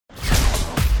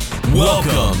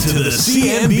Welcome to the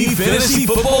CMB Fantasy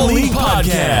Football League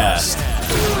podcast.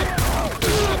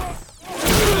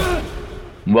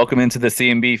 Welcome into the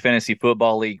CMB Fantasy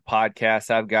Football League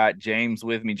podcast. I've got James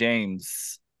with me.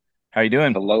 James, how you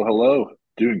doing? Hello.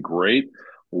 Doing great.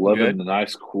 Loving Good. the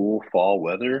nice, cool fall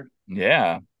weather.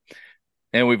 Yeah.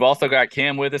 And we've also got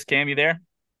Cam with us. Cam, you there?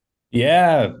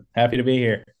 Yeah, happy to be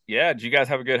here. Yeah. Did you guys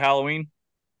have a good Halloween?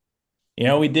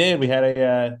 We did. We had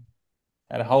a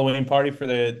Halloween party for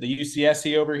the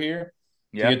UCSC over here.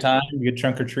 It's a good time, a good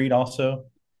trunk or treat also.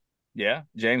 Yeah.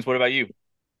 James, what about you?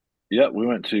 Yeah, we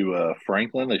went to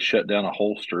Franklin. They shut down a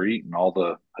whole street and all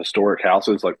the historic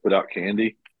houses put out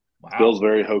candy. Wow. Feels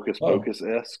very Hocus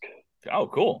Pocus-esque. Oh,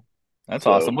 cool. That's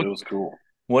So awesome. It was cool.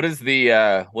 What is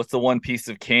the what's the one piece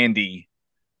of candy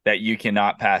that you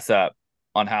cannot pass up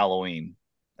on Halloween?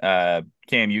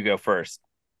 Cam, you go first.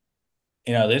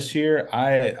 This year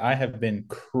I have been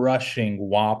crushing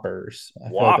Whoppers. I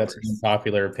feel like that's an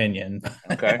unpopular opinion.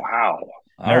 Okay. Wow.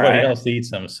 Nobody else eats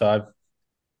them, so I've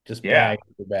just bagged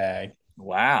the bag.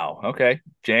 Wow. Okay.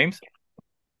 James?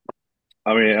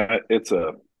 I mean, it's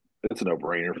a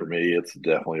no-brainer for me. It's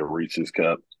definitely a Reese's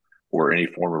Cup or any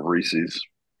form of Reese's.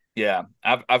 Yeah.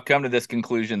 I've come to this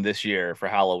conclusion this year for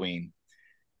Halloween.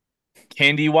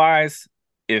 Candy-wise,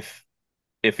 if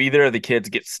either of the kids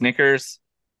get Snickers,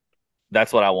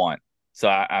 that's what I want. So,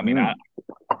 I mean,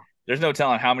 there's no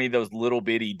telling how many of those little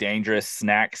bitty dangerous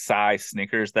snack size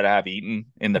Snickers that I've eaten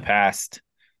in the past,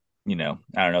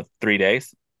 3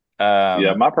 days.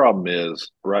 Yeah, my problem is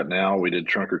right now we did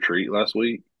trunk or treat last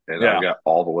week, and I've got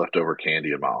all the leftover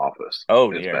candy in my office.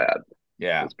 Oh, it's dear. bad.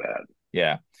 Yeah, it's bad.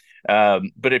 Yeah.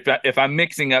 But if I'm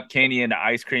mixing up candy into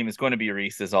ice cream, it's going to be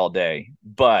Reese's all day.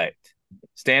 But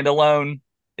standalone,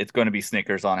 it's going to be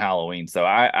Snickers on Halloween. So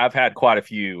I've had quite a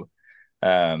few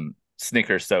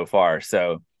Snickers so far.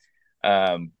 So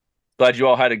glad you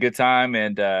all had a good time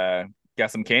and got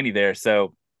some candy there.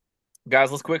 So guys,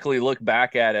 let's quickly look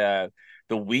back at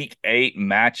the week 8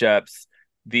 matchups.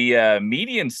 The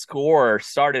median score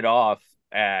started off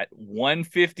at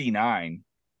 159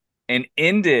 and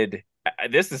ended.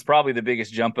 This is probably the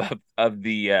biggest jump up of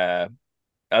the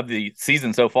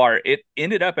season so far. It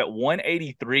ended up at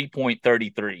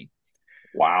 183.33.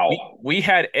 Wow. We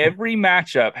had every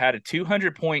matchup had a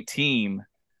 200-point team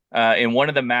in one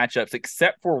of the matchups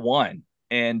except for one.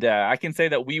 And I can say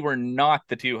that we were not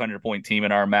the 200-point team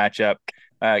in our matchup.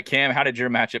 Cam, how did your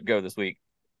matchup go this week?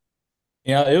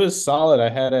 It was solid. I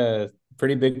had a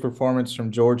pretty big performance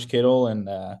from George Kittle and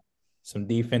some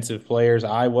defensive players.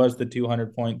 I was the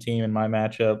 200-point team in my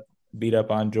matchup, beat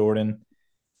up on Jordan.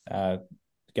 Got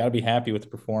to be happy with the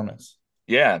performance.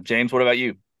 Yeah. James, what about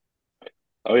you?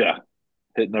 Oh, yeah.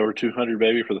 Hitting over 200,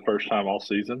 baby, for the first time all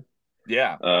season.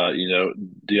 Yeah.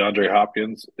 DeAndre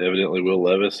Hopkins, evidently Will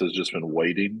Levis has just been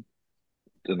waiting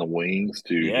in the wings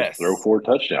to just throw 4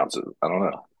 touchdowns. I don't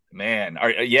know. Man,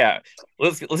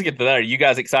 let's get to that. Are you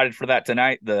guys excited for that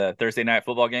tonight, the Thursday night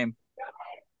football game?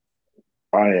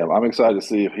 I am. I'm excited to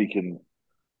see if he can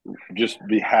just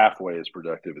be halfway as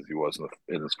productive as he was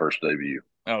in his first debut.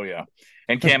 Oh, yeah.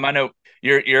 And Cam, I know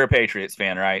you're a Patriots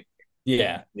fan, right?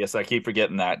 Yeah. Yes, I keep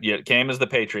forgetting that. Yeah, Cam is the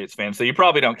Patriots fan, so you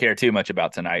probably don't care too much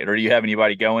about tonight. Or do you have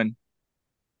anybody going?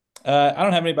 I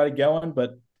don't have anybody going,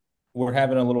 but we're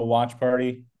having a little watch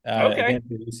party against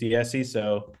the UCSC,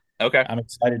 so I'm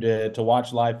excited to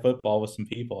watch live football with some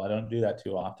people. I don't do that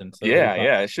too often. So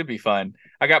it should be fun.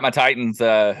 I got my Titans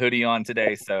hoodie on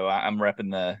today, so I'm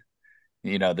repping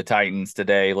the Titans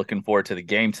today. Looking forward to the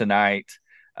game tonight.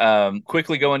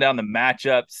 Quickly going down the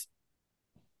matchups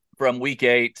from week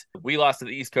 8, we lost to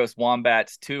the East Coast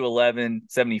Wombats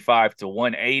 211-75 to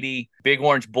 180. Big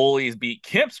Orange Bullies beat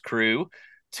Kemp's Crew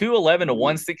 211 to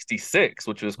 166,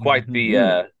 which was quite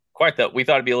the we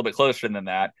thought it'd be a little bit closer than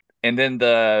that. And then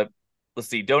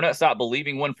Donut Stop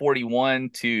Believing 141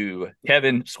 to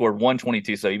Kevin scored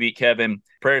 122. So he beat Kevin.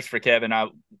 Prayers for Kevin.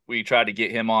 We tried to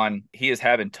get him on. He is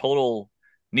having total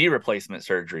knee replacement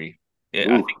surgery. I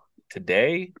think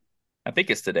today. I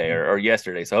think it's today or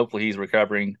yesterday. So hopefully he's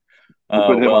recovering. We'll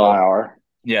put him on IR.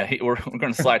 Yeah, we're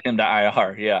going to slide him to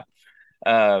IR. Yeah.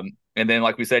 And then,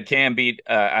 like we said, Cam beat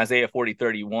Isaiah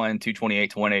 40-31,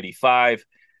 228 to 185.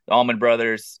 The Allman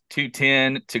Brothers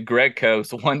 210 to Greg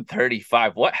Coast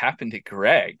 135. What happened to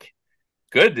Greg?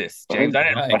 Goodness, James.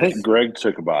 I think Greg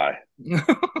took a bye.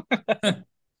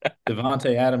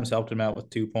 Devontae Adams helped him out with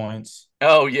 2 points.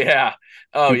 Oh, yeah.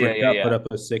 Cooper Kupp put up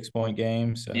a 6-point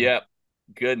game. So. Yep.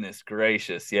 Goodness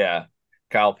gracious. Yeah.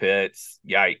 Kyle Pitts.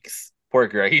 Yikes. Poor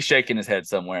Greg. He's shaking his head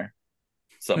somewhere.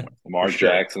 Lamar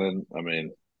Jackson. I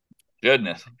mean.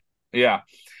 Goodness. Yeah.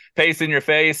 Pace in your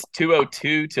face,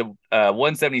 202 to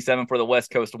 177 for the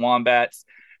West Coast Wombats.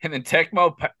 And then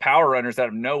Tecmo Power Runners out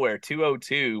of nowhere,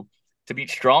 202 to beat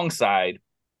Strongside,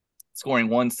 scoring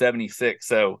 176.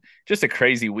 So just a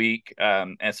crazy week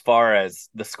as far as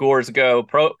the scores go.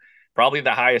 Probably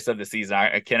the highest of the season.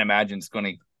 I can't imagine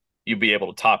you'll be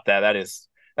able to top that. That is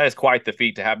quite the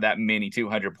feat to have that many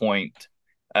 200-point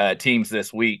teams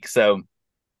this week. So,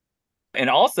 and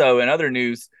also in other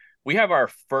news, we have our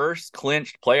first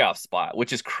clinched playoff spot,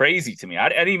 which is crazy to me. I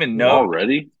didn't even know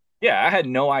already. Yeah, I had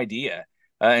no idea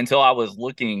until I was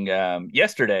looking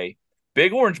yesterday.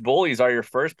 Big Orange Bullies are your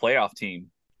first playoff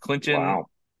team, clinching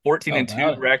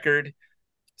 14-2 record.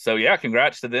 So yeah,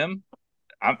 congrats to them.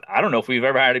 I don't know if we've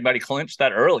ever had anybody clinch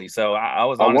that early. So I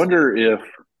was. I wonder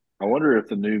if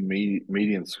the new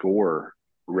median score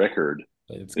record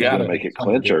is going to make it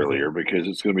clinch earlier, because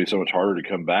it's going to be so much harder to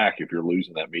come back if you're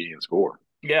losing that median score.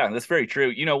 Yeah, that's very true.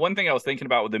 You know, one thing I was thinking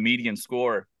about with the median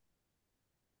score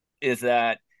is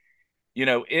that, you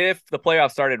know, if the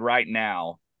playoffs started right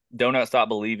now, Donut Stop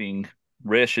Believing,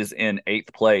 Rish is in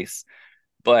 8th place,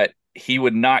 but he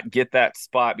would not get that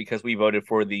spot because we voted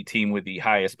for the team with the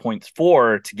highest points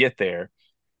to get there.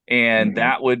 And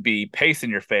that would be Pace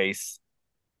in Your Face,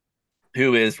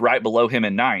 who is right below him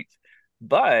in 9th.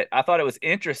 But I thought it was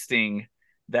interesting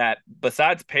that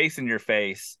besides Pace in Your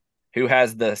Face, who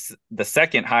has the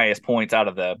second highest points out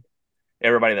of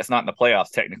everybody that's not in the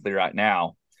playoffs technically right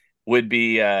now, would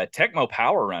be Tecmo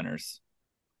Power Runners.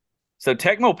 So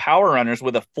Tecmo Power Runners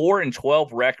with a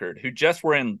 4-12 record, who just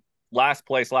were in last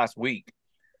place last week,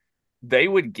 they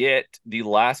would get the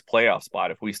last playoff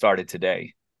spot if we started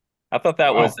today. I thought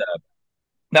that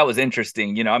was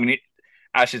interesting. You know, I mean,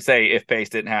 I should say if Pace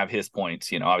didn't have his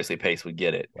points, you know, obviously Pace would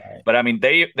get it. Right. But I mean,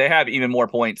 they have even more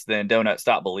points than Donut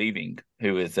Stop Believing,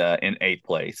 who is in 8th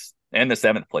place, and the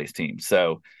 7th place team.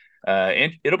 So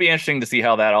it'll be interesting to see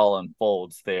how that all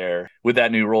unfolds there with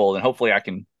that new rule, and hopefully I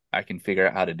can figure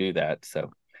out how to do that.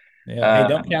 So yeah, hey,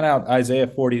 don't count out Isaiah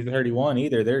 40-31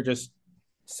 either. They're just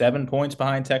 7 points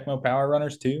behind Tecmo Power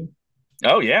Runners too.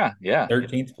 Oh yeah.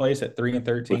 13th place at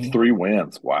 3-13 with 3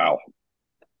 wins. Wow,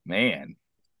 man,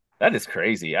 that is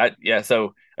crazy.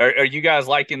 So are you guys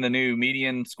liking the new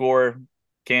median score?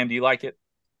 Cam, do you like it?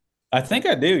 I think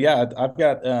I do. Yeah, I've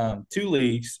got 2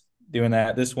 leagues doing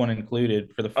that. This one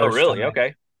included for the first. Oh, really? time.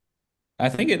 Okay. I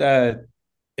think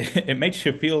it makes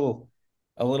you feel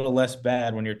a little less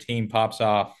bad when your team pops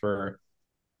off for,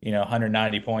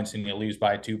 190 points and you lose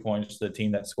by 2 points to the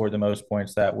team that scored the most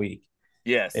points that week.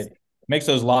 Yes. It makes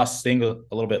those losses sting a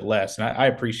little bit less. And I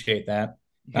appreciate that.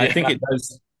 Yeah. I think it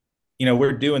does,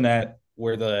 we're doing that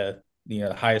where the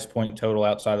highest point total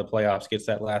outside of the playoffs gets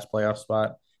that last playoff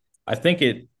spot. I think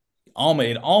it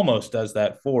almost does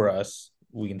that for us.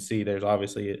 We can see there's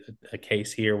obviously a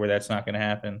case here where that's not going to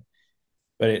happen,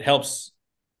 but it helps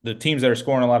the teams that are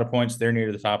scoring a lot of points. They're near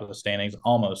to the top of the standings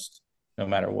almost no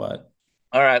matter what.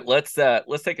 All right, let's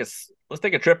take a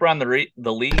trip around the league.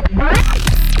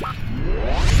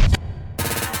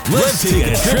 Let's take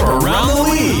a trip around the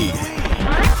league.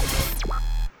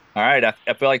 All right,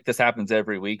 I feel like this happens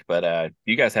every week, but do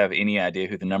you guys have any idea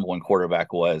who the number 1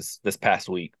 quarterback was this past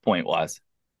week, point-wise?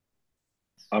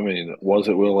 I mean, was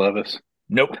it Will Levis?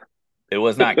 Nope, it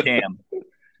was not Cam.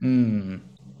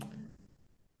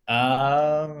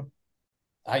 I've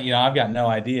got no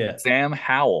idea. Sam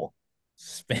Howell.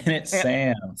 Spin it,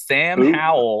 Sam. Sam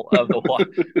Howell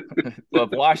of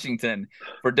Washington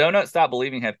for Donut Stop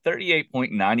Believing had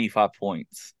 38.95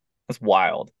 points. That's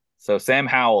wild. So Sam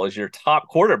Howell is your top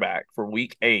quarterback for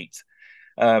week 8.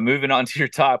 Moving on to your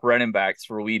top running backs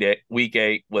for week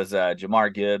 8 was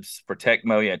Jamar Gibbs for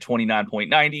Tecmo. He had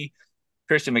 29.90.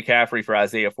 Christian McCaffrey for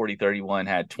Isaiah 40-31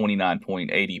 had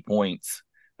 29.80 points.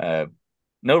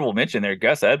 Notable mention there,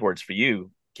 Gus Edwards for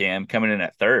you, Cam, coming in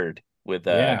at 3rd with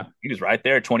he was right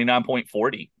there,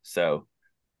 29.40. So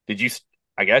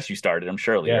I guess you started him,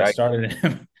 surely, right? I started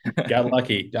him. Got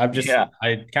lucky. I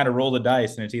kind of roll the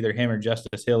dice, and it's either him or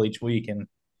Justice Hill each week, and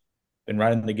been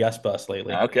riding the Gus bus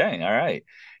lately. Okay, all right.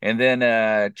 And then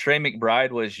Trey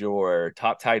McBride was your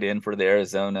top tight end for the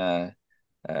Arizona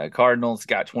Cardinals,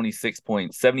 got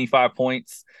 26.75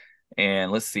 points.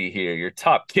 And let's see here, your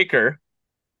top kicker,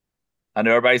 I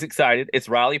know everybody's excited. It's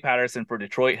Riley Patterson for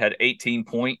Detroit, had 18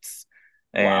 points.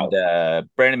 And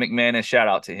Brandon McManus, shout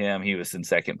out to him. He was in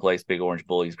 2nd place, Big Orange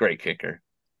Bullies. Great kicker.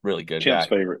 Really good Kim's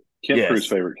guy. Kim Crew's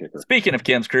favorite kicker. Speaking of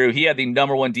Kim's Crew, he had the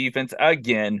number 1 defense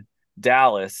again,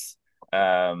 Dallas.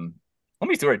 Let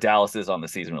me see where Dallas is on the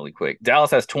season really quick.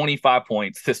 Dallas has 25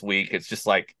 points this week. It's just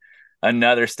like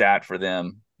another stat for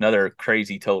them, another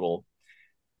crazy total.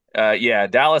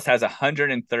 Dallas has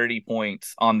 130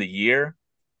 points on the year.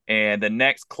 And the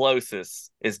next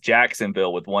closest is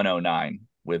Jacksonville with 109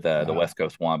 with the West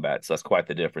Coast Wombats. So that's quite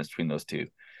the difference between those two.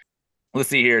 Let's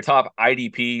see here. Top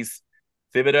IDPs.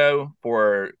 Thibodeau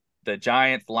for the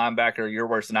Giants, linebacker, your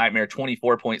worst nightmare,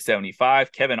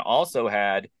 24.75. Kevin also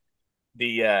had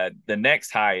the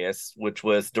next highest, which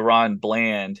was Deron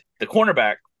Bland. The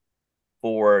cornerback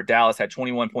for Dallas had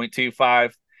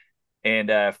 21.25.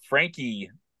 And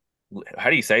Frankie, how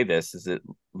do you say this? Is it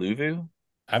Luvu?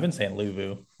 I've been saying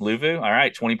Luvu. Luvu? All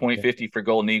right, 20.50 for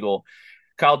Golden Eagle.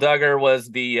 Kyle Duggar was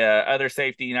the other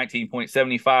safety,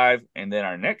 19.75. And then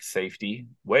our next safety,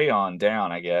 way on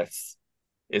down, I guess,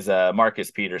 is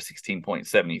Marcus Peters,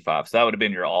 16.75. So that would have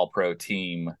been your all-pro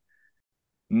team.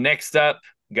 Next up,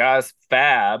 guys,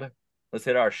 Fab. Let's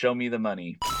hit our Show Me the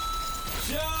Money.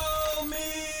 Show me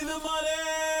the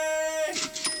money.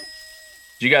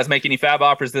 Did you guys make any Fab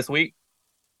offers this week?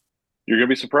 You're going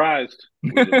to be surprised.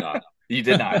 We did not. You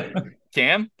did not.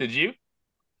 Cam, did you?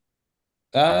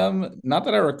 Not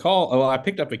that I recall. Oh, I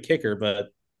picked up a kicker,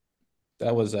 but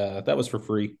that was for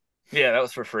free. Yeah, that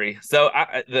was for free. So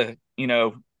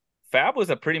Fab was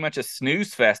pretty much a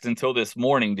snooze fest until this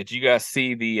morning. Did you guys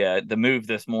see the move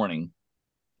this morning?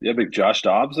 Yeah, big Josh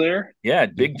Dobbs there. Yeah,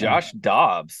 big Josh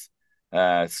Dobbs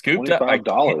scooped up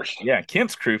 $25.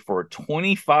 Kemp's Crew for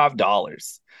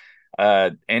 $25.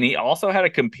 And he also had a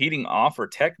competing offer.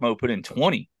 Tecmo put in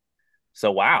 20.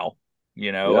 So wow,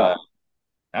 that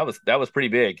was pretty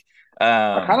big.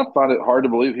 I kind of find it hard to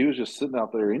believe he was just sitting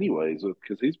out there anyways,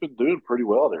 because he's been doing pretty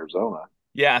well at Arizona.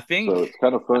 Yeah, I think so. It's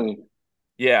kind of funny.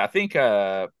 Yeah, I think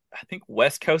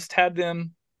West Coast had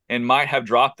them and might have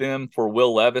dropped them for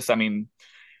Will Levis. I mean,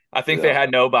 I think they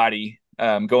had nobody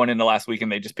going into last week, and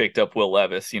they just picked up Will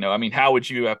Levis. I mean, how would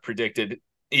you have predicted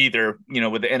either,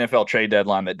 with the NFL trade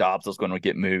deadline that Dobbs was going to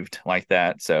get moved like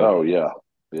that? So,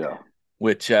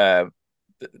 which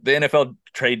the NFL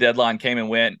trade deadline came and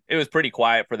went. It was pretty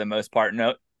quiet for the most part.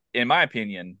 No, in my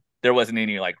opinion, there wasn't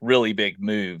any really big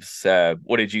moves.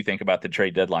 What did you think about the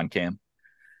trade deadline, Cam?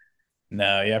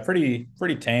 No, yeah, pretty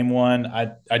tame one.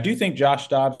 I do think Josh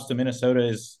Dobbs to Minnesota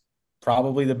is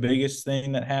probably the biggest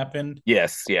thing that happened.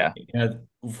 Yes, yeah.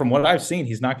 From what I've seen,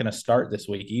 he's not going to start this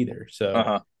week either.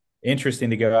 So interesting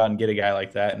to go out and get a guy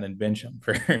like that and then bench him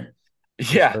for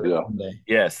Sunday.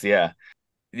 Yes, yeah.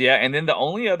 Yeah, and then the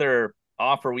only other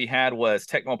offer we had was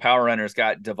Tecmo Power Runners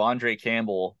got Devondre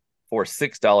Campbell for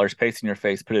 $6. Pace in your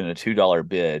face, put in a $2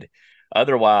 bid.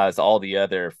 Otherwise, all the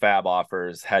other Fab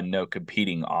offers had no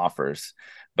competing offers.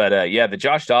 But the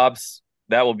Josh Dobbs,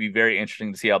 that will be very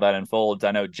interesting to see how that unfolds.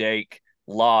 I know Jake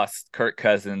lost Kirk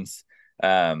Cousins.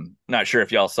 Not sure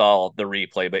if y'all saw the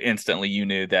replay, but instantly you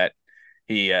knew that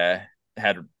he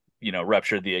had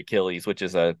ruptured the Achilles, which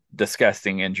is a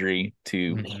disgusting injury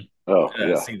to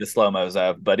see the slow-mos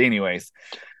of. But anyways,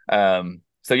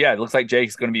 it looks like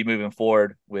Jake's going to be moving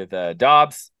forward with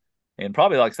Dobbs, and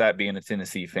probably likes that being a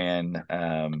Tennessee fan,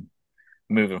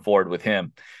 moving forward with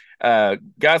him.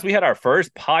 Guys, we had our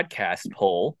first podcast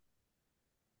poll,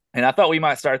 and I thought we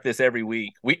might start this every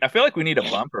week. I feel like we need a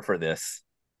bumper for this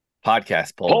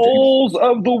podcast poll. Polls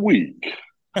of the week.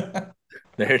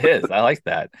 There it is. I like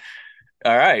that.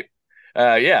 All right.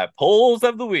 Polls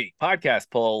of the week, podcast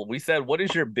poll. We said, what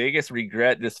is your biggest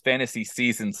regret this fantasy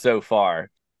season so far?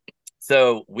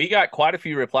 So we got quite a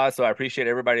few replies, so I appreciate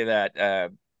everybody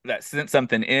that sent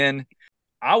something in.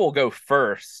 I will go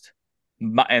first,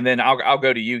 and then I'll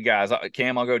go to you guys.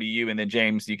 Cam, I'll go to you, and then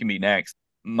James, you can be next.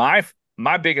 My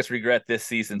biggest regret this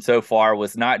season so far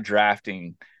was not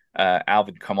drafting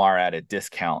Alvin Kamara at a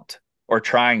discount or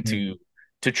trying to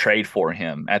trade for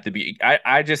him at the beginning.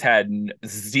 I just had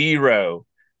zero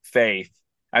faith.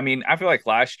 I mean, I feel like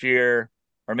last year,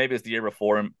 or maybe it's the year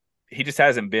before, he just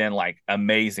hasn't been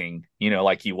amazing,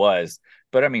 like he was.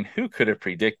 But I mean, who could have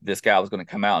predicted this guy was going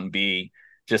to come out and be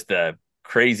just a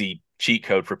crazy cheat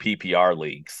code for PPR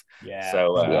leagues? Yeah.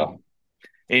 So,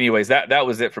 anyways, that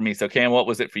was it for me. So, Cam, what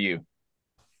was it for you?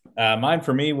 Mine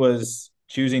for me was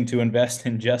choosing to invest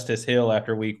in Justice Hill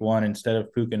after week 1 instead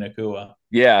of Puka Nacua.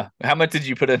 Yeah. How much did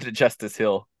you put into Justice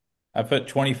Hill? I put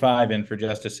 25 in for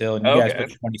Justice Hill, and you guys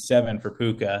put 27 for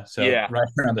Puka. So right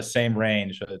around the same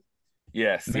range.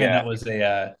 Yes. That was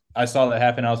I saw that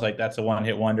happen. I was like, that's a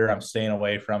one-hit wonder. I'm staying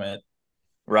away from it.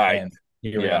 Right. And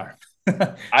here we are.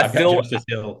 I've got Justice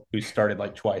Hill, who started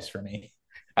twice for me.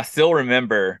 I still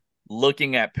remember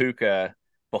looking at Puka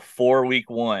before week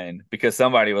 1 because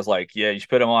somebody was like, yeah, you should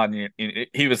put him on.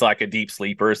 He was like a deep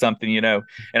sleeper or something, And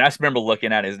I just remember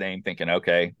looking at his name thinking,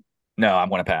 okay, no, I'm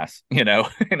going to pass,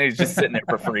 and he's just sitting there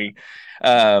for free.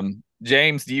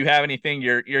 James, do you have anything?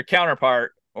 Your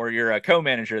counterpart or your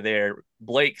co-manager there,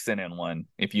 Blake, sent in one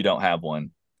if you don't have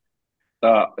one.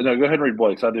 No, go ahead and read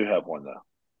Blake's. I do have one though.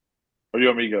 Or do you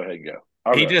want me to go ahead and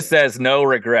go? He just says no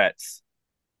regrets.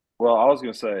 Well, I was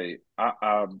going to say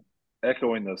I'm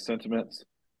echoing those sentiments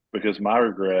because my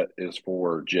regret is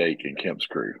for Jake and Kemp's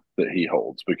crew that he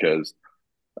holds because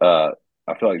I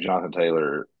feel like Jonathan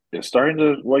Taylor is starting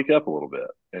to wake up a little bit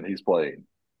and he's playing.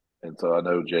 And so I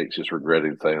know Jake's just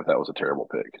regretting saying that was a terrible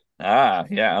pick. Ah,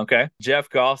 yeah, okay. Jeff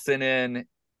Gossen in,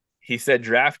 he said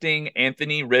drafting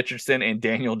Anthony Richardson and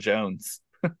Daniel Jones.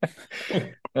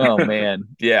 Oh, man.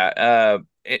 Yeah.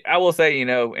 I will say,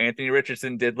 Anthony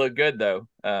Richardson did look good, though,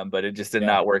 but it just did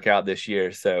not work out this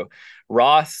year. So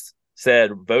Ross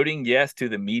said voting yes to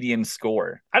the median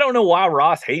score. I don't know why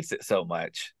Ross hates it so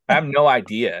much. I have no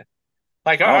idea.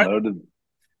 Like, I don't know.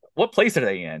 What place are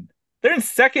they in? They're in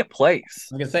second place.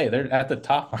 Like I say, they're at the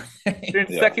top. They're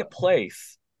in second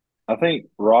place. I think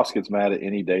Ross gets mad at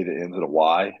any day that ends in a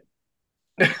Y.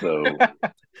 So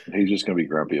he's just going to be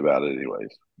grumpy about it anyways.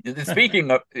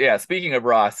 Speaking of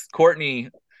Ross, Courtney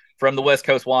from the West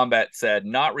Coast Wombat said,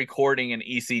 not recording an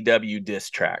ECW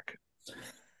diss track.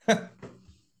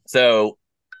 So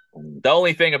the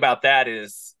only thing about that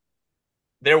is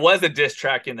there was a diss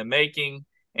track in the making,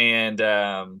 and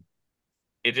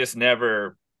it just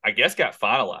never, I guess, got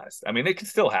finalized. I mean, it could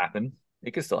still happen.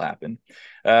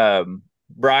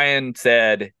 Brian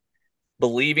said,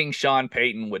 believing Sean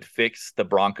Payton would fix the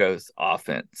Broncos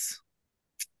offense.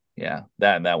 Yeah,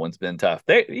 that one's been tough.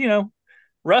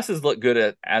 Russ has looked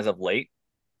good as of late.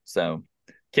 So,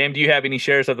 Cam, do you have any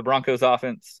shares of the Broncos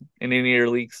offense in any of your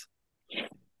leagues?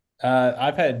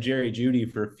 I've had Jerry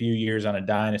Jeudy for a few years on a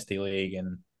dynasty league,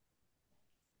 and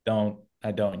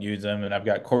I don't use them. And I've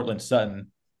got Cortland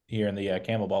Sutton here in the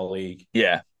Camel Ball League.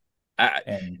 Yeah,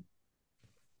 and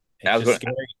it's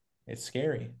scary. It's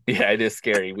scary. Yeah, it is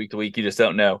scary week to week. You just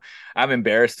don't know. I'm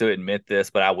embarrassed to admit this,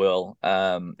 but I will.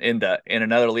 In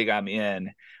another league I'm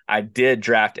in, I did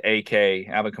draft AK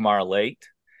Alvin Kamara late,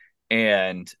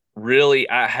 and really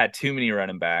I had too many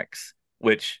running backs,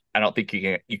 which I don't think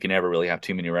you can ever really have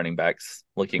too many running backs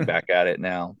looking back at it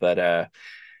now. But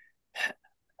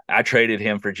I traded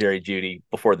him for Jerry Jeudy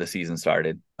before the season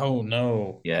started. Oh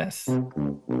no! Yes,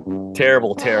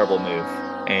 terrible move,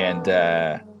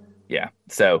 and yeah.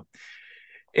 So,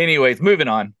 anyways, moving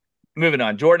on. Jordan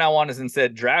Iwanison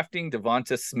said drafting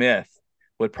Devonta Smith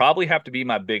would probably have to be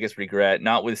my biggest regret,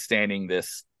 notwithstanding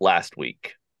this last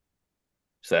week.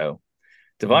 So,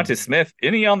 Devonta Smith,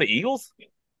 isn't he on the Eagles?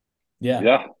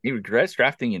 Yeah. He regrets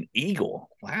drafting an Eagle.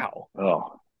 Wow.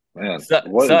 Oh, man.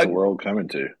 What is the world coming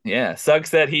to? Yeah. Sugg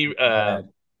said he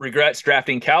regrets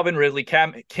drafting Calvin Ridley,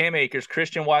 Cam Akers,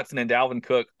 Christian Watson, and Dalvin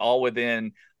Cook all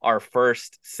within our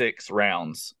first 6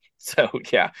 rounds. So,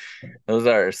 yeah, those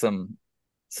are some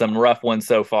rough ones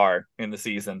so far in the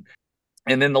season.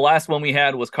 And then the last one we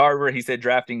had was Carver. He said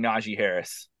drafting Najee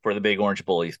Harris for the Big Orange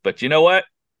Bullies. But you know what?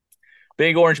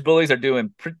 Big Orange Bullies are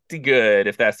doing pretty good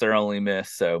if that's their only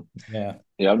miss. So, yeah,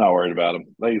 I'm not worried about them.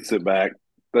 They can sit back.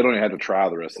 They don't even have to try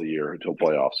the rest of the year until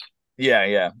playoffs.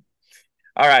 Yeah.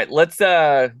 All right, let's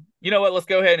you know what? Let's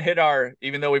go ahead and hit our,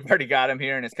 even though we've already got him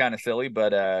here and it's kind of silly,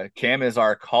 but Cam is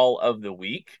our call of the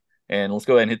week. And let's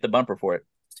go ahead and hit the bumper for it.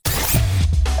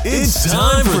 It's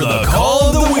time for the call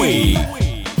of the week.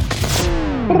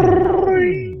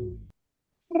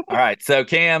 All right. So,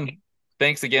 Cam,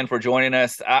 thanks again for joining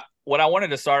us. What I wanted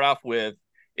to start off with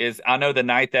is I know the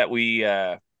night that we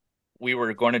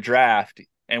were going to draft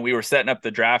and we were setting up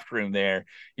the draft room there,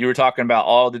 you were talking about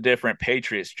all the different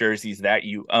Patriots jerseys that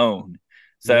you own.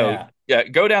 So,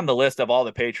 go down the list of all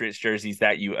the Patriots jerseys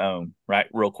that you own, right,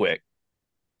 real quick.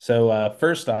 So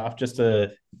first off, just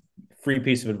a free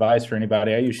piece of advice for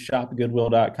anybody. I use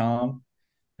shopgoodwill.com,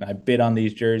 and I bid on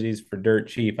these jerseys for dirt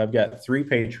cheap. I've got 3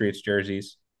 Patriots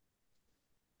jerseys.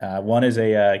 One is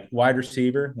a wide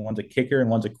receiver, one's a kicker, and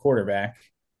one's a quarterback.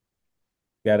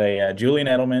 Got a Julian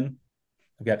Edelman.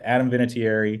 I've got Adam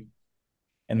Vinatieri.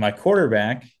 And my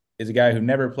quarterback is a guy who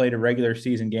never played a regular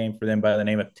season game for them by the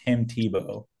name of Tim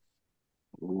Tebow.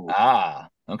 Ooh.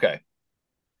 Okay.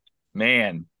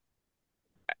 Man.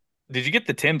 Did you get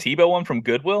the Tim Tebow one from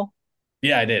Goodwill?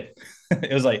 Yeah, I did.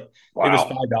 It was like, It was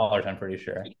 $5, I'm pretty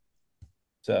sure.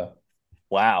 So,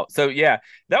 wow. So, yeah,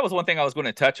 that was one thing I was going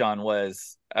to touch on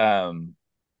was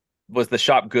the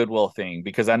Shop Goodwill thing,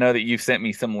 because I know that you've sent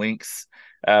me some links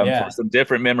for some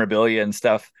different memorabilia and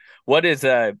stuff. What is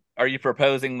are you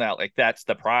proposing that like that's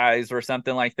the prize or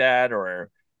something like that, or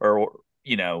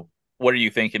what are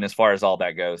you thinking as far as all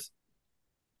that goes?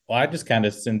 Well, I just kind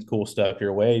of send cool stuff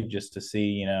your way just to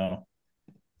see,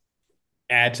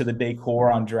 add to the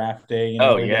decor on draft day.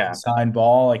 Signed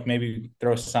ball, like maybe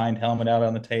throw a signed helmet out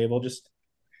on the table. Just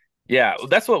Yeah,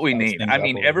 that's what we Spice need. things I up a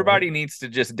mean, little everybody bit. needs to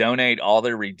just donate all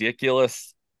their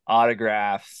ridiculous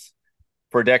autographs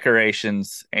for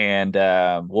decorations, and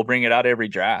we'll bring it out every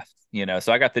draft.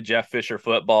 So I got the Jeff Fisher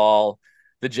football,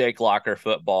 the Jake Locker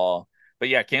football. But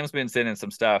yeah, Cam's been sending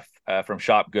some stuff from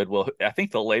Shop Goodwill. I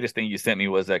think the latest thing you sent me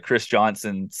was a Chris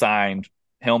Johnson signed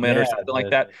helmet or Yeah, something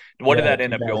like that. What did the that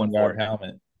end up going 2,000-yard for?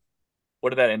 helmet. What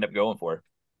did that end up going for?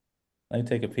 Let me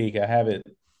take a peek. I have it.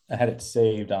 I had it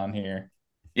saved on here.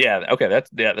 Yeah, okay, that's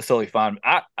totally fine.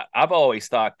 I've always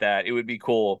thought that it would be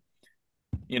cool,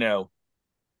 you know,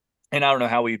 and I don't know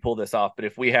how we pull this off, but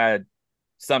if we had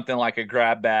something like a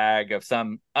grab bag of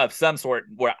some sort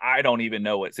where I don't even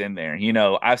know what's in there.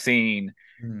 I've seen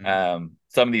some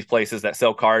of these places that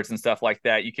sell cards and stuff like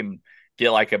that. You can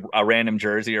get like a random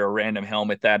jersey or a random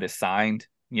helmet that is signed,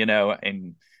 it's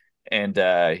kind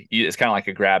of like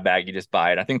a grab bag. You just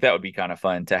buy it. I think that would be kind of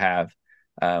fun to have,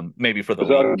 maybe for the Is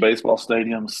that league. the baseball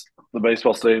stadiums? The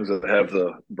baseball stadiums that have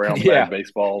the brown Yeah. bag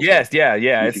baseballs. Yes. Yeah.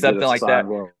 Yeah. You It's could get something a like that. signed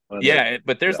one. Yeah.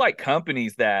 But there's Yeah. like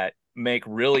companies that make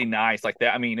really nice like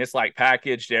that. I mean, it's like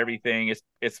packaged everything.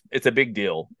 It's a big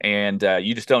deal. And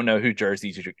you just don't know who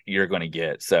jerseys you're going to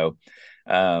get. So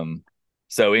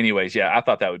anyways, yeah, I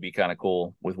thought that would be kind of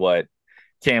cool with what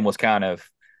Cam was kind of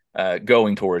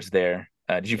going towards there.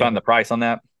 Did you find the price on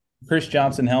that? Chris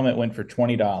Johnson helmet went for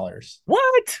 $20.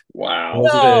 What? Wow.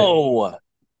 No.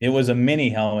 It was a mini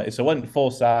helmet, so it wasn't full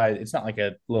size. It's not like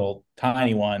a little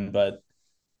tiny one, but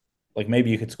like maybe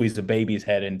you could squeeze a baby's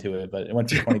head into it. But it went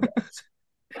for $20.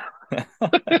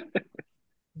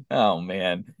 Oh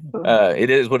man,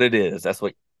 it is what it is. That's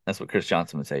what Chris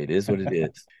Johnson would say. It is what it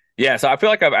is. Yeah. So I feel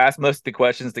like I've asked most of the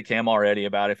questions to Cam already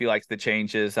about if he likes the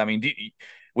changes. I mean,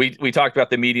 we talked about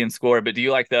the median score, but do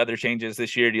you like the other changes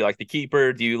this year? Do you like the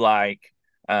keeper? Do you like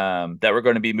that we're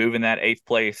going to be moving that 8th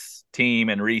place team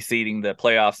and reseeding the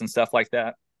playoffs and stuff like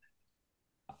that?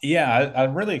 Yeah,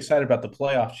 I'm really excited about the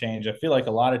playoff change. I feel like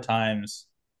a lot of times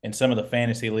in some of the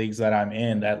fantasy leagues that I'm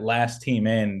in, that last team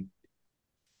in,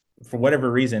 for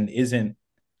whatever reason, isn't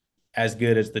as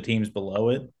good as the teams below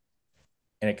it.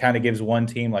 And it kind of gives one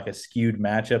team like a skewed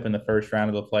matchup in the first round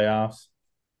of the playoffs.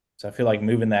 So I feel like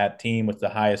moving that team with the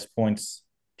highest points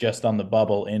just on the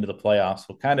bubble into the playoffs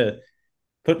will kind of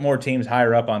put more teams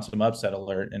higher up on some upset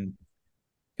alert. And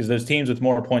because those teams with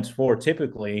more points for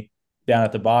typically down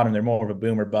at the bottom, they're more of a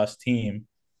boom or bust team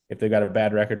if they've got a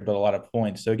bad record but a lot of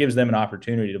points. So it gives them an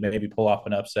opportunity to maybe pull off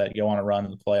an upset, go on a run in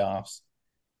the playoffs,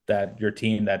 that your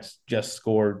team that's just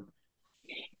scored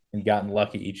and gotten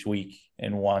lucky each week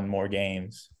and won more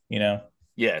games,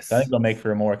 Yes. So I think it'll make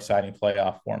for a more exciting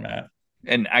playoff format.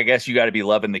 And I guess you got to be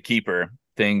loving the keeper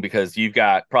thing because you've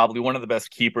got probably one of the best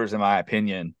keepers, in my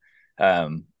opinion,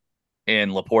 in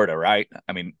Laporta, right?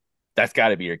 I mean, that's got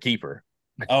to be your keeper.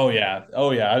 Oh yeah.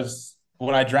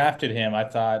 When I drafted him, I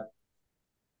thought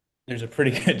there's a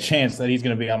pretty good chance that he's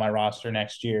going to be on my roster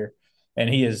next year, and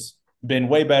he has been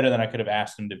way better than I could have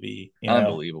asked him to be.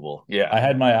 Unbelievable. Yeah. I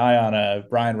had my eye on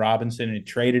Brian Robinson and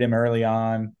traded him early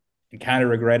on and kind of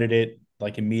regretted it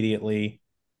like immediately.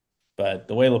 But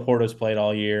the way Laporta's played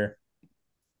all year,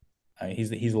 I mean,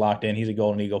 he's locked in. He's a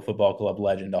Golden Eagle Football Club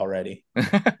legend already.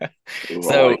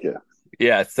 So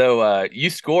yeah, so you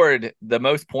scored the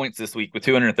most points this week with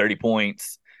 230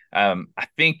 points. I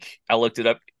think I looked it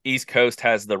up. East Coast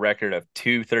has the record of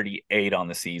 238 on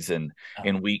the season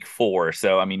in week 4.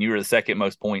 So, I mean, you were the second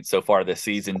most points so far this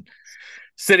season.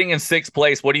 Sitting in 6th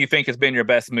place, what do you think has been your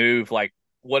best move? Like,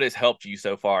 what has helped you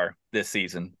so far this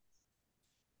season?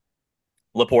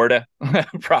 Laporta,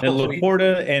 probably.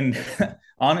 Laporta, and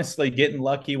honestly, getting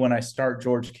lucky when I start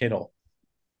George Kittle.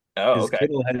 Oh,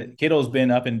 okay. Kittle's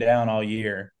been up and down all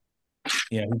year.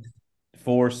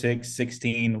 4, 6,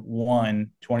 16, 1,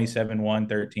 27, 1,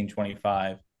 13,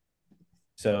 25.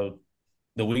 So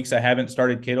the weeks I haven't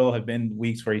started Kittle have been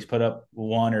weeks where he's put up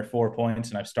 1 or 4 points,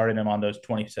 and I've started him on those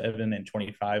 27 and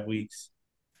 25 weeks.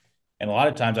 And a lot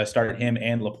of times I started him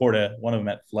and Laporta, one of them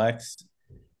at flex.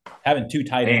 Having 2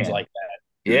 tight ends like that.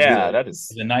 Yeah, that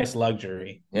is a nice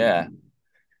luxury. Yeah.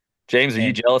 James, are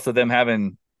you jealous of them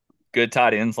having good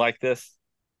tight ends like this?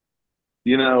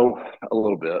 A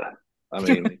little bit. I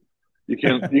mean, you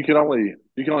can only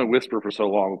whisper for so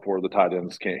long before the tight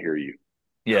ends can't hear you.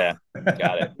 Yeah,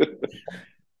 got it.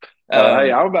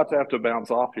 Hey, I'm about to have to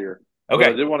bounce off here. Okay.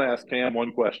 But I did want to ask Cam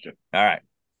one question. All right.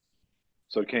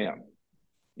 So, Cam,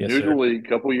 yes, neutral league,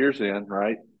 couple years in,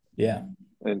 right? Yeah.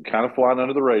 And kind of flying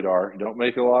under the radar. You don't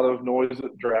make a lot of noise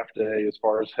at draft day as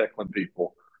far as heckling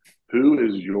people. Who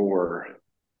is your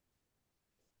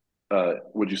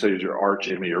would you say is your arch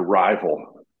enemy, your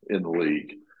rival in the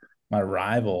league? My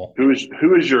rival. Who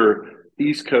is your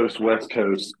East Coast, West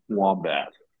Coast wombat?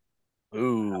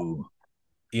 Ooh.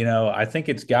 I think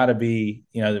it's got to be,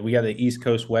 we got the East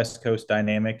Coast, West Coast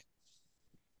dynamic.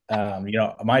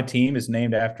 My team is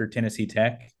named after Tennessee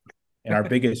Tech, and our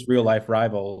biggest real life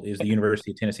rival is the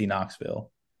University of Tennessee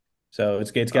Knoxville. So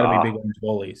it's got to be Ah, Big Orange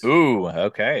Bullies. Ooh.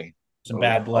 Okay. Some oh,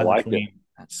 bad I blood like it. between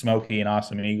Smokey and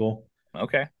Awesome Eagle.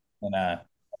 Okay. And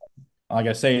all I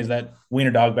gotta say is that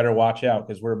Wiener Dog better watch out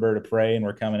because we're a bird of prey and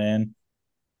we're coming in.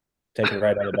 Take it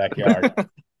right out of the backyard.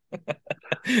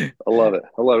 I love it.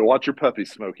 I love it. Watch your puppy,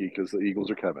 Smokey, because the Eagles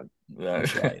are coming.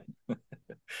 That's right. All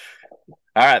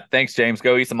right. Thanks, James.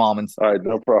 Go eat some almonds. All right,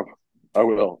 no problem. I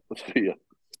will. Let's see you.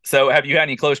 So, have you had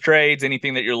any close trades?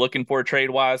 Anything that you're looking for trade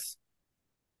wise?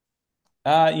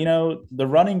 The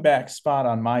running back spot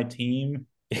on my team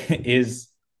is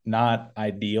not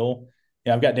ideal.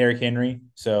 Yeah, I've got Derrick Henry,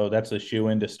 so that's a shoe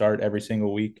in to start every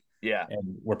single week. Yeah.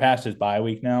 And we're past his bye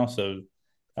week now, so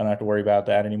I don't have to worry about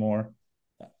that anymore.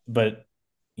 But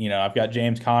I've got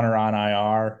James Conner on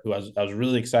IR, who I was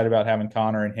really excited about having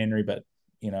Conner and Henry, but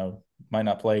might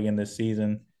not play again this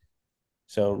season.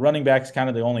 So running back's kind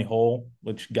of the only hole,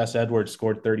 which Gus Edwards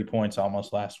scored 30 points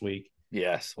almost last week.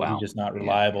 Yes. But Wow. he's just not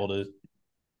reliable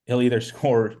he'll either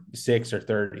score 6 or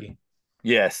 30.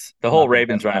 Yes. The whole Not gonna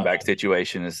Ravens come running out. back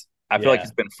situation I feel like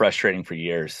it's been frustrating for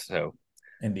years. So,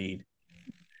 Indeed.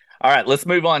 all right, let's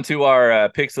move on to our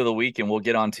picks of the week, and we'll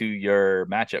get on to your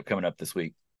matchup coming up this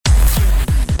week.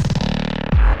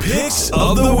 Picks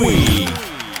of the week.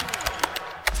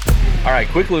 All right,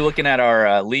 quickly looking at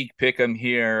our league pick'em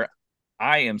here.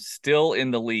 I am still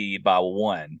in the lead by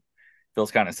 1.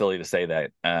 Feels kind of silly to say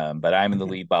that, but I'm in the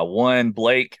lead by 1.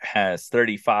 Blake has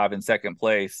 35 in second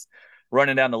place.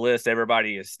 Running down the list,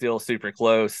 everybody is still super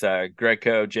close.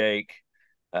 Greco, Jake,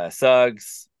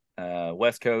 Suggs,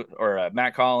 West Coast, or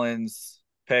Matt Collins,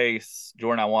 Pace,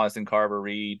 Jordan Watson, Carver,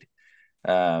 Reed,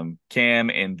 Cam,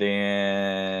 and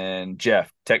then Jeff,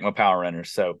 Tecmo Power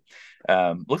Runners. So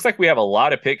looks like we have a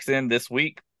lot of picks in this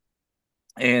week.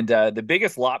 And the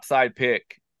biggest lopside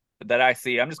pick that I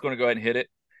see, I'm just going to go ahead and hit it.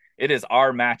 It is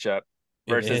our matchup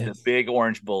versus the Big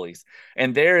Orange Bullies.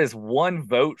 And there is one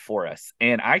vote for us.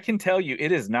 And I can tell you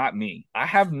it is not me. I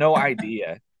have no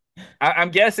idea.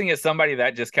 I'm guessing it's somebody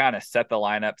that just kind of set the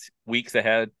lineups weeks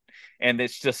ahead. And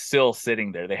it's just still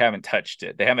sitting there. They haven't touched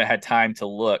it. They haven't had time to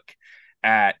look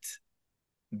at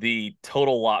the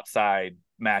total lopside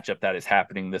matchup that is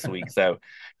happening this week. So,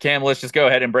 Cam, let's just go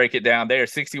ahead and break it down. They are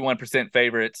 61%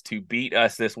 favorites to beat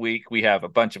us this week. We have a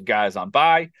bunch of guys on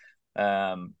bye.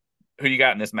 Who you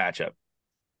got in this matchup?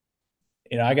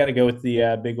 I got to go with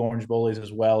the Big Orange Bullies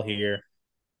as well here.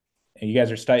 And you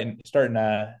guys are starting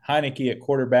Heineke at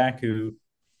quarterback, who,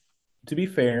 to be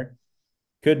fair,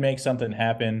 could make something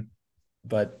happen.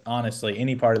 But honestly,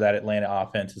 any part of that Atlanta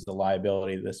offense is a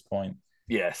liability at this point.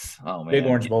 Yes. Oh, man. Big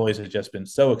Orange Bullies has just been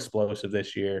so explosive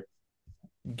this year.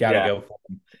 Got to go for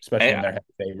them, especially when they're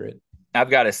favorite.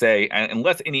 I've got to say,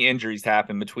 unless any injuries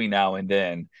happen between now and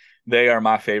then, they are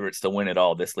my favorites to win it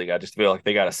all this league. I just feel like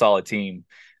they got a solid team.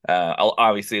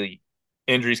 Obviously,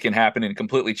 injuries can happen and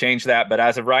completely change that. But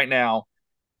as of right now,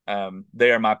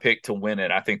 they are my pick to win it.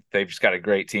 I think they've just got a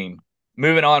great team.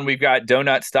 Moving on, we've got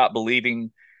Donut Stop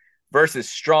Believing versus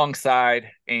Strong Side.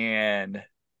 And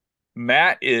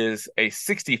Matt is a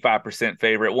 65%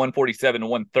 favorite, 147 to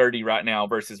 130 right now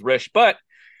versus Rish. But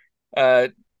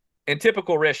in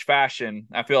typical Rish fashion,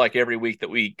 I feel like every week that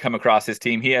we come across his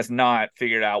team, he has not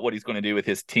figured out what he's going to do with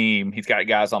his team. He's got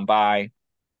guys on bye.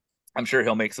 I'm sure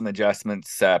he'll make some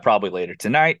adjustments probably later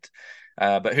tonight.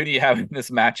 But who do you have in this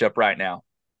matchup right now?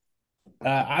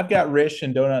 I've got Rish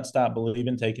and Donut Stop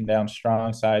Believing taking down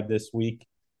Strong Side this week.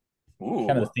 Ooh.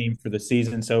 Kind of the theme for the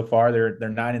season so far. They're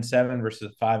 9-7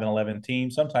 versus a 5-11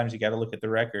 team. Sometimes you got to look at the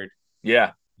record.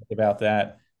 Yeah. About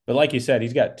that. But like you said,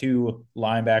 he's got 2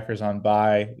 linebackers on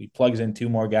bye. He plugs in 2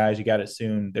 more guys. You got to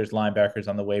assume there's linebackers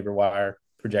on the waiver wire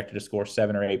projected to score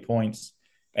 7 or 8 points.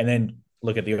 And then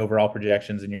look at the overall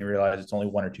projections and you realize it's only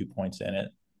 1 or 2 points in it.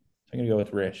 So I'm going to go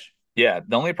with Rish. Yeah.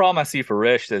 The only problem I see for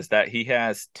Rish is that he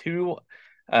has 2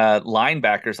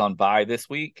 linebackers on bye this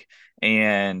week.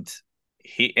 And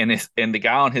the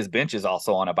guy on his bench is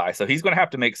also on a bye. So he's going to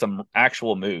have to make some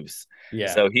actual moves.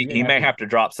 Yeah. So he may have to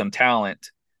drop some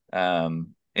talent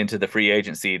into the free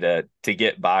agency to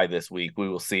get by this week. We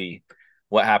will see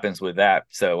what happens with that.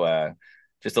 So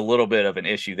just a little bit of an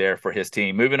issue there for his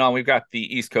team. Moving on, we've got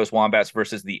the East Coast Wombats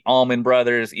versus the Allman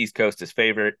Brothers. East Coast is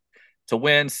favorite to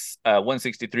win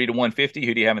 163 to 150.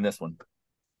 Who do you have in this one?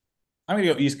 I'm going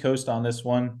to go East Coast on this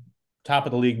one. Top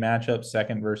of the league matchup,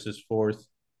 2nd versus 4th.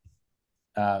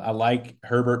 I like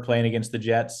Herbert playing against the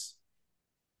Jets.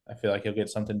 I feel like he'll get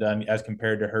something done as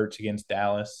compared to Hurts against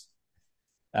Dallas.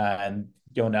 And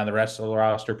going down the rest of the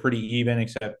roster, pretty even,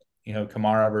 except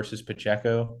Kamara versus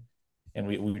Pacheco. And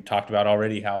we talked about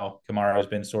already how Kamara has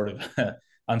been sort of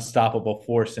unstoppable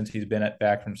force since he's been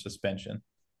back from suspension.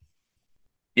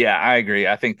 Yeah, I agree.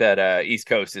 I think that East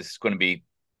Coast is going to be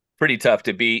pretty tough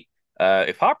to beat.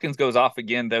 If Hopkins goes off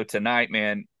again, though, tonight,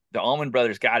 man, the Allman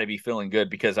brothers got to be feeling good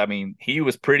because, I mean, he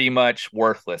was pretty much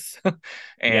worthless.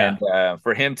 And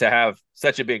for him to have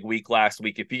such a big week last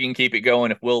week, if he can keep it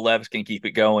going, if Will Levis can keep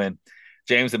it going,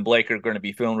 James and Blake are going to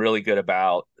be feeling really good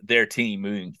about their team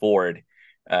moving forward,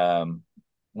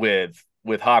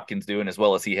 with Hopkins doing as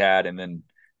well as he had, and then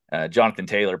Jonathan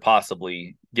Taylor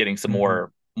possibly getting some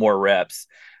more reps.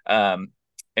 And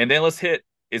then let's hit,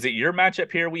 is it your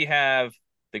matchup here? We have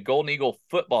the Golden Eagle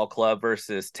Football Club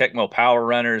versus Tecmo Power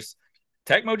Runners.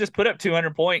 Tecmo just put up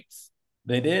 200 points.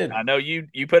 They did. I know you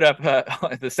put up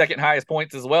the second highest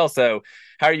points as well. So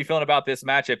how are you feeling about this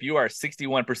matchup? You are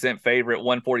 61% favorite,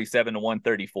 147 to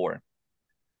 134.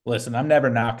 Listen, I'm never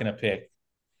not going to pick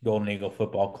Golden Eagle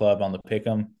Football Club on the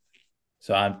pick'em.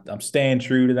 So I'm staying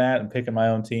true to that. I'm picking my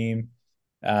own team.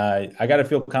 I got to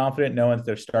feel confident knowing that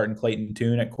they're starting Clayton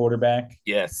Tune at quarterback.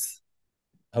 Yes.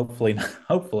 Hopefully,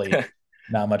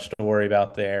 not much to worry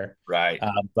about there. Right.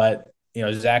 But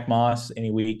Zach Moss any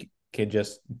week could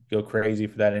just go crazy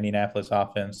for that Indianapolis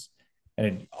offense. And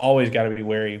it always got to be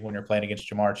wary when you're playing against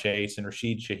Jamar Chase, and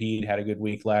Rashid Shaheed had a good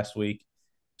week last week.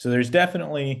 So there's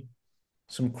definitely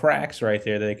some cracks right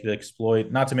there that they could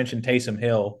exploit, not to mention Taysom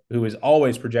Hill, who is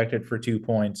always projected for 2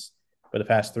 points, but the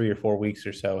past 3 or 4 weeks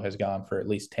or so has gone for at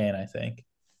least 10, I think.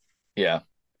 Yeah.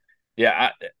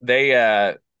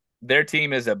 Their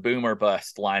team is a boom or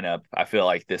bust lineup, I feel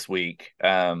like, this week.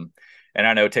 And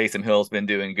I know Taysom Hill's been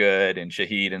doing good and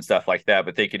Shaheed and stuff like that,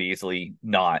 but they could easily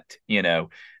not,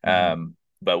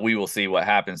 but we will see what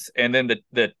happens. And then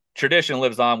the tradition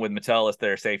lives on with Metellus,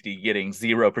 their safety, getting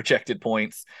 0 projected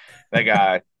points. That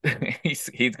guy,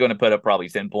 he's going to put up probably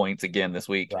 10 points again this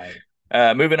week.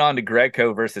 Right. Moving on to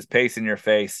Gregco versus Pace in your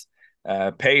face.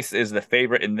 Pace is the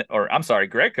favorite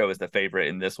Gregco is the favorite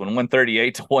in this one,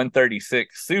 138 to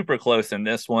 136. Super close in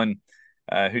this one.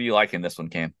 Who do you like in this one,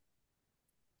 Cam?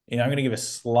 I'm going to give a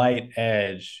slight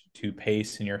edge to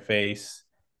Pace in your face.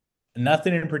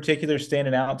 Nothing in particular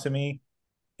standing out to me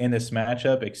in this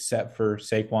matchup except for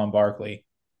Saquon Barkley.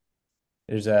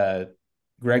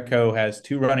 Gregco has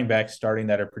 2 running backs starting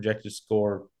that are projected to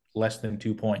score less than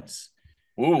 2 points.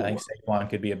 Ooh. I think Saquon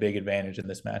could be a big advantage in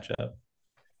this matchup.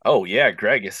 Oh, yeah.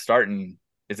 Greg is starting.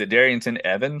 Is it Darrington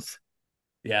Evans?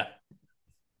 Yeah.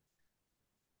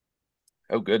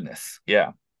 Oh, goodness.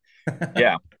 Yeah.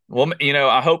 Yeah. Well,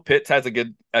 I hope Pitts has a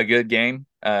good game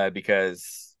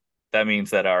because that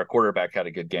means that our quarterback had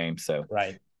a good game. So,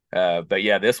 right. But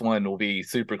yeah, this one will be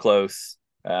super close.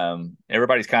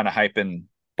 Everybody's kind of hyping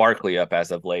Barkley up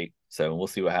as of late. So we'll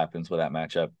see what happens with that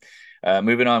matchup.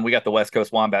 Moving on, we got the West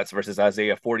Coast Wombats versus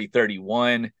Isaiah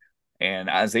 40-31. And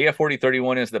Isaiah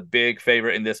 40-31 is the big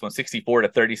favorite in this one, 64 to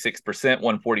 36%,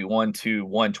 141 to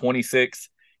 126.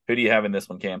 Who do you have in this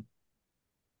one, Cam?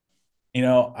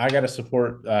 I got to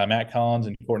support Matt Collins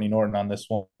and Courtney Norton on this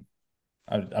one.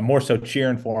 I'm more so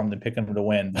cheering for them than picking them to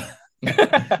win.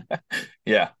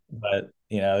 Yeah. But,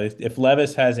 if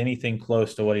Levis has anything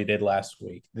close to what he did last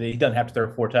week, he doesn't have to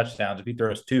throw 4 touchdowns. If he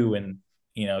throws 2 and,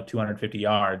 250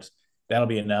 yards, that'll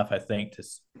be enough, I think,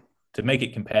 to make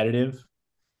it competitive.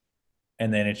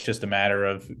 And then it's just a matter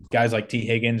of guys like T.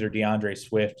 Higgins or DeAndre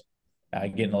Swift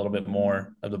getting a little bit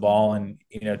more of the ball. And,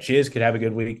 Chiz could have a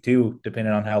good week too,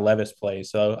 depending on how Levis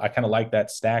plays. So I kind of like that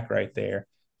stack right there.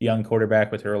 Young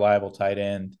quarterback with a reliable tight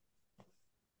end.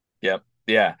 Yep.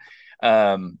 Yeah.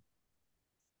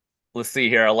 Let's see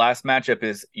here. Our last matchup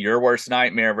is Your Worst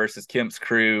Nightmare versus Kemp's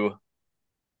Crew.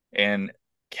 And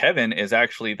Kevin is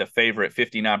actually the favorite,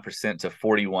 59% to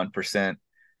 41%.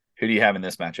 Who do you have in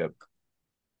this matchup?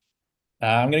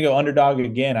 I'm going to go underdog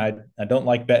again. I don't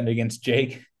like betting against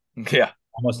Jake. Yeah.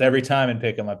 Almost every time in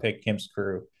pick 'em, I pick Kemp's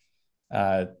Crew.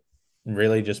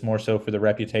 Really just more so for the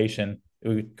reputation.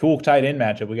 Cool tight end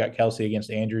matchup. We got Kelsey against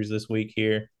Andrews this week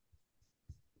here.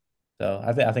 So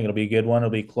I think it'll be a good one. It'll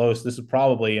be close. This is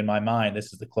probably, in my mind,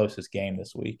 this is the closest game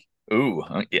this week. Ooh,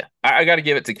 yeah. I got to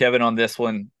give it to Kevin on this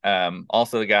one.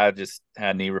 Also, the guy just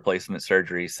had knee replacement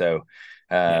surgery. So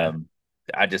I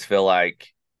just feel like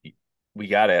we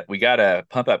gotta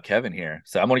pump up Kevin here.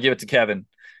 So I'm going to give it to Kevin.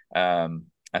 I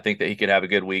think that he could have a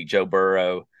good week. Joe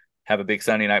Burrow have a big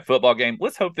Sunday night football game.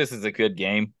 Let's hope this is a good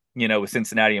game, with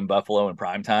Cincinnati and Buffalo in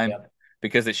prime time,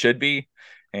 because it should be.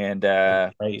 And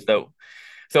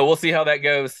so we'll see how that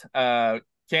goes. Cam,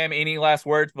 any last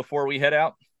words before we head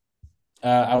out?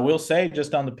 I will say,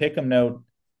 just on the pick'em note,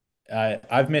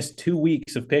 I've missed 2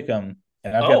 weeks of Pick'em,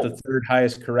 and I've got the third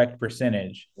highest correct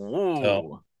percentage. Ooh.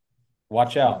 So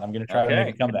watch out. I'm going to try to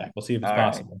make a comeback. We'll see if it's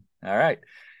possible. All right.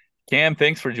 Cam,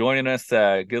 thanks for joining us.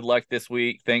 Good luck this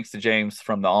week. Thanks to James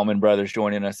from the Allman Brothers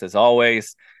joining us as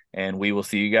always. And we will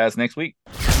see you guys next week.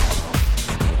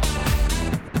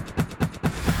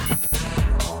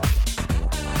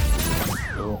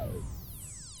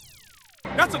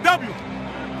 That's a W.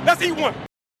 Let's eat one.